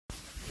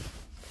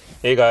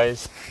Hey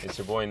guys, it's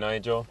your boy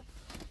Nigel.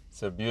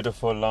 It's a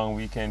beautiful long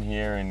weekend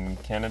here in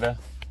Canada.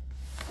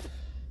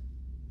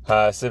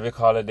 Civic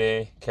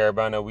holiday,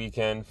 Carabana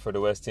weekend for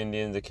the West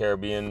Indians, the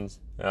Caribbeans.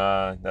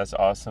 That's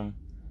awesome.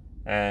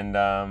 And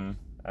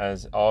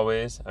as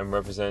always, I'm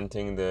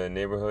representing the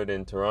neighborhood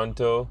in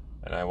Toronto,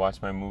 and I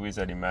watch my movies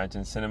at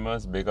Imagine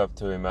Cinemas. Big up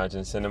to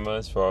Imagine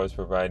Cinemas for always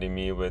providing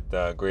me with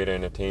great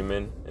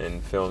entertainment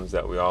and films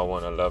that we all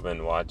want to love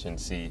and watch and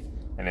see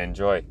and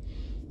enjoy.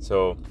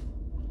 So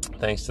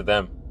thanks to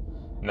them.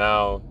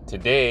 Now,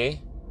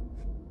 today,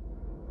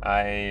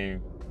 I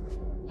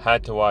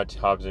had to watch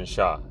Hobbs and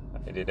Shaw.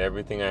 I did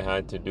everything I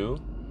had to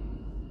do.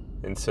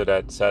 And so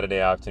that Saturday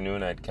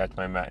afternoon, I'd catch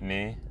my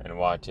matinee and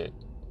watch it.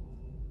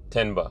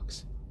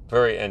 $10.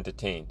 Very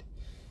entertained.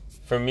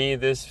 For me,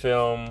 this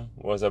film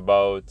was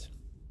about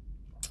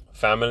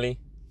family,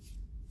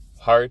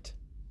 heart,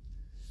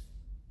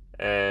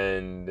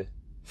 and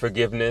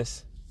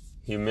forgiveness,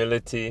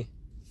 humility,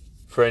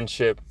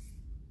 friendship,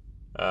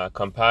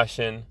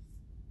 compassion,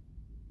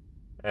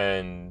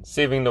 and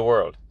saving the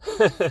world.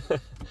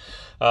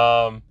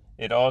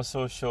 It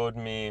also showed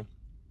me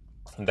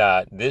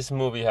that this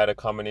movie had a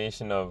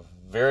combination of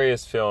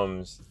various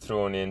films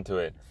thrown into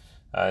it,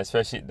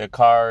 especially the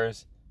car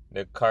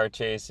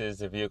chases,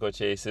 the vehicle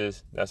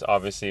chases. That's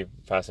obviously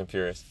Fast and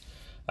Furious.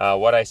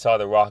 What I saw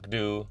The Rock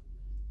do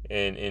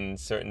in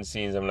certain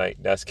scenes, I'm like,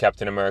 that's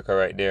Captain America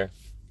right there.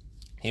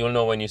 You'll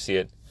know when you see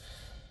it.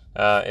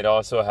 It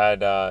also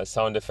had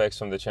sound effects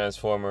from the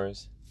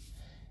Transformers.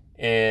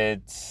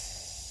 It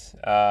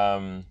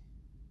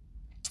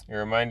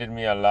reminded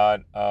me a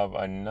lot of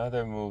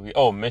another movie.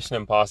 Oh, Mission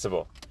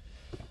Impossible.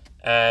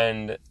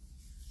 And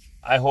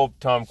I hope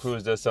Tom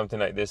Cruise does something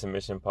like this in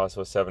Mission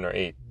Impossible 7 or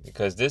 8.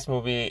 Because this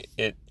movie,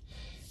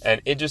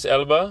 and Idris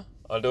Elba,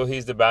 although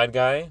he's the bad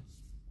guy,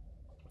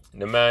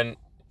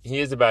 he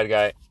is the bad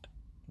guy.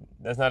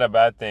 That's not a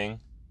bad thing.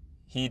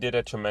 He did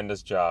a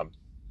tremendous job.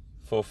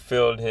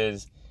 Fulfilled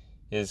his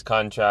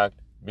contract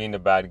being the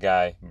bad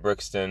guy,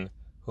 Brixton,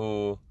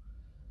 who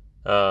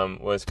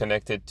was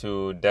connected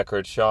to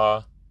Deckard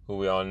Shaw, who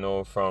we all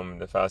know from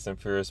the Fast and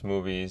Furious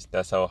movies.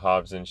 That's how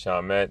Hobbs and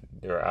Shaw met.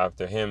 They were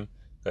after him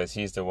because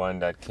he's the one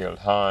that killed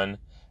Han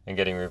and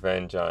getting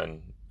revenge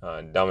on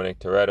Dominic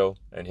Toretto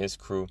and his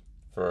crew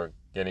for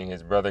getting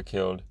his brother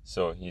killed.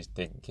 So he's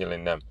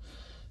killing them.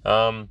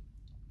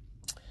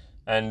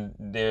 And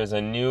there's a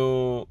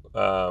new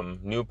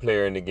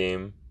player in the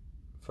game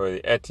for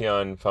the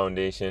Etienne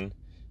Foundation.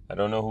 I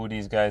don't know who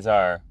these guys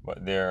are,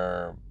 but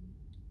they're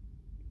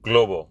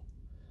global.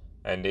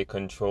 And they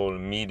control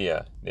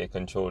media. They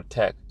control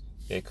tech.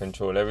 They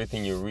control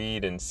everything you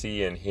read and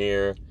see and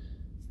hear.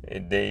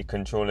 They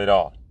control it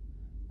all.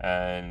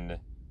 And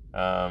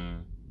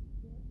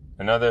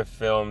another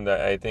film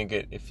that I think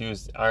it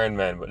fused Iron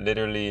Man, but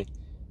literally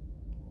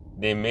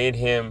they made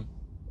him.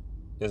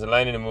 There's a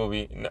line in the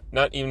movie,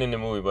 not even in the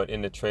movie, but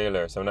in the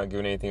trailer, so I'm not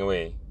giving anything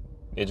away.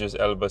 Idris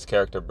Elba's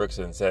character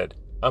Brixton said,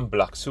 "I'm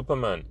Black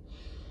Superman,"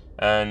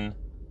 and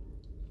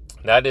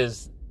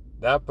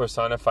that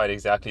personified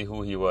exactly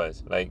who he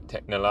was. Like,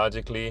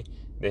 technologically,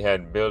 they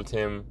had built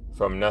him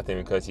from nothing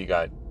because he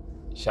got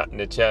shot in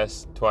the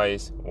chest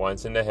twice,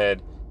 once in the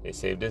head. They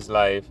saved his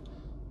life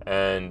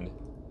and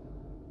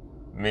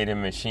made him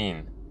a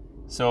machine.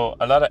 So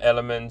a lot of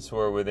elements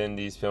were within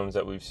these films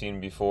that we've seen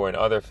before in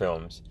other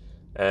films.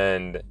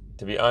 And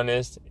to be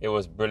honest, it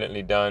was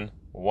brilliantly done,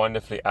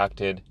 wonderfully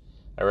acted.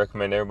 I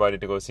recommend everybody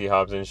to go see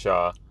Hobbs and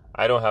Shaw.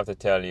 I don't have to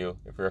tell you.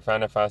 If you're a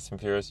fan of Fast and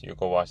Furious, you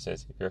go watch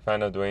this. If you're a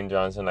fan of Dwayne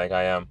Johnson like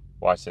I am,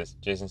 watch this.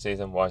 Jason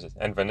Statham, watch this.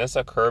 And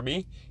Vanessa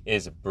Kirby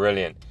is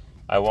brilliant.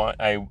 I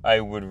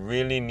would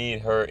really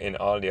need her in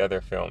all the other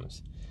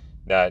films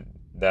that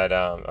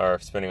are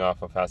spinning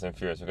off of Fast and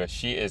Furious because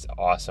she is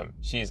awesome.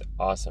 She's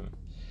awesome.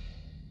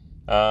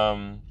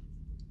 And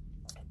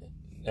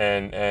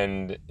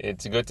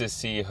it's good to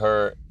see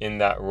her in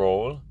that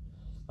role.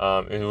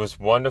 It was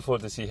wonderful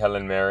to see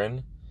Helen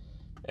Mirren.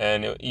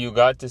 And you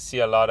got to see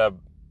a lot of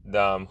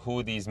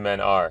who these men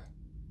are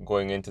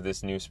going into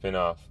this new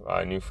spin-off,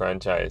 new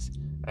franchise.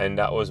 And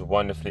that was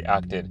wonderfully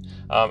acted.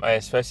 I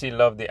especially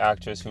love the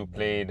actress who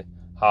played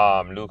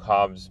Luke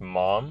Hobbs'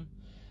 mama.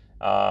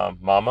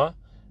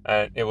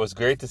 And it was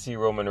great to see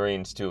Roman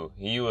Reigns too.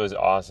 He was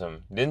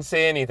awesome. Didn't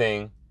say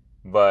anything,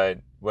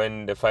 but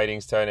when the fighting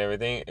started and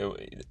everything,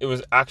 it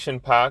was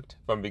action-packed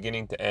from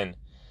beginning to end.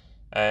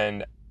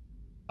 And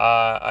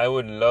I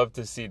would love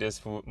to see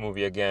this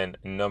movie again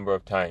a number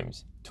of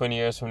times. 20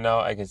 years from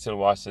now, I can still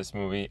watch this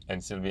movie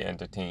and still be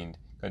entertained.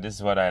 Because this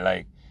is what I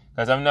like.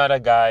 Because I'm not a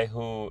guy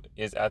who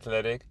is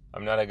athletic.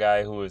 I'm not a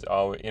guy who is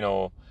always,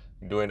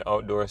 doing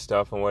outdoor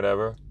stuff and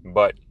whatever.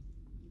 But,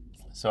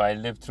 so I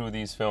lived through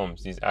these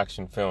films, these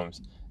action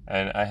films.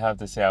 And I have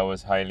to say I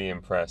was highly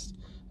impressed.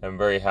 I'm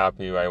very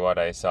happy by what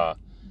I saw.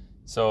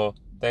 So,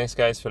 thanks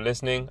guys for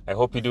listening. I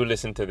hope you do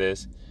listen to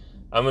this.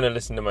 I'm going to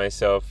listen to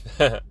myself.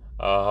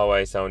 How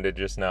I sounded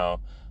just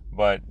now,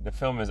 but the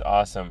film is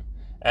awesome,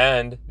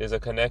 and there's a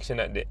connection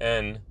at the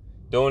end.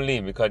 Don't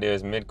leave because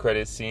there's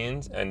mid-credit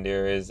scenes and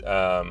there is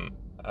a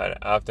an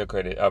after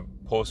credit, a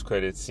post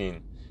credit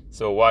scene.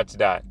 So watch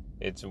that.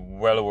 It's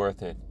well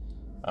worth it.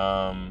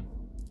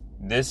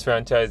 This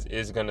franchise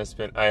is gonna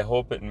spin. I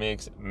hope it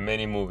makes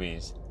many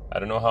movies. I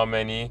don't know how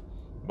many,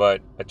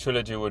 but a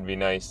trilogy would be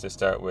nice to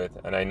start with,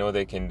 and I know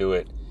they can do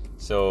it.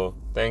 So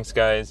thanks,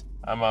 guys.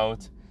 I'm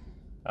out.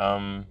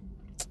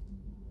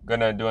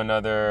 Gonna do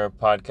another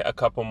podcast, a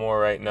couple more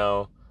right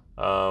now.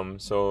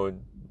 So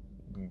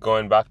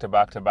going back to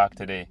back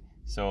today.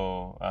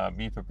 So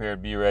be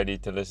prepared, be ready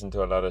to listen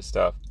to a lot of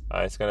stuff.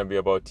 It's gonna be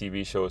about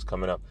TV shows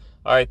coming up.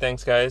 All right,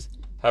 thanks, guys.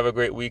 Have a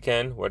great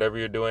weekend. Whatever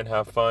you're doing,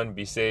 have fun,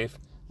 be safe,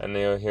 and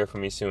you'll hear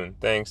from me soon.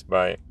 Thanks.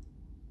 Bye.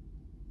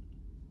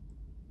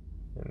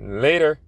 Later.